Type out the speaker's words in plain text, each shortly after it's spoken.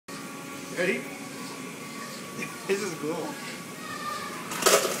Ready? This is cool.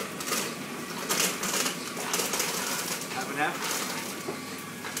 Half and half?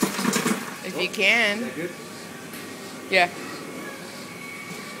 If you can. Is that good? Yeah.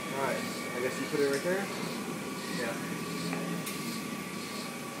 Alright. I guess you put it right there? Yeah.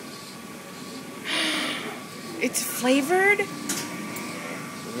 It's flavored?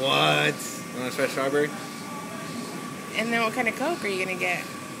 What? Want to try strawberry? And then what kind of Coke are you going to get?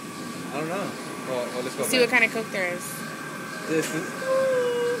 I don't know. Well, let's go See back. what kind of Coke there is. This is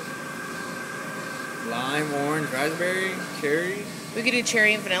lime, orange, raspberry, cherry. We could do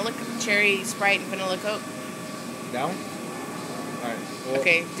cherry and vanilla, cherry, Sprite, and vanilla Coke. Down? Alright. Well,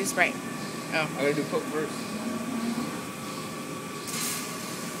 Okay, do Sprite. Oh. I gotta do Coke first.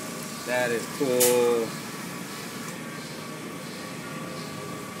 That is cool.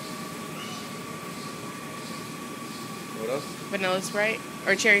 What else? Vanilla Sprite?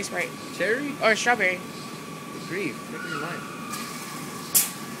 Or cherry Sprite? Cherry? Or strawberry? Good grief. Make up your mind.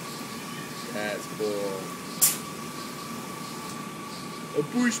 That's cool. A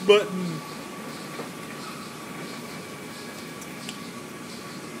push button.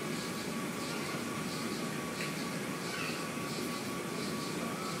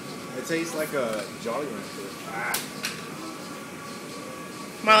 It tastes like a Jolly Rancher. Ah.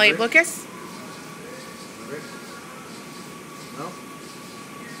 Molly Lucas? No?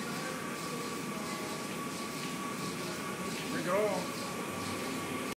 Drink it all.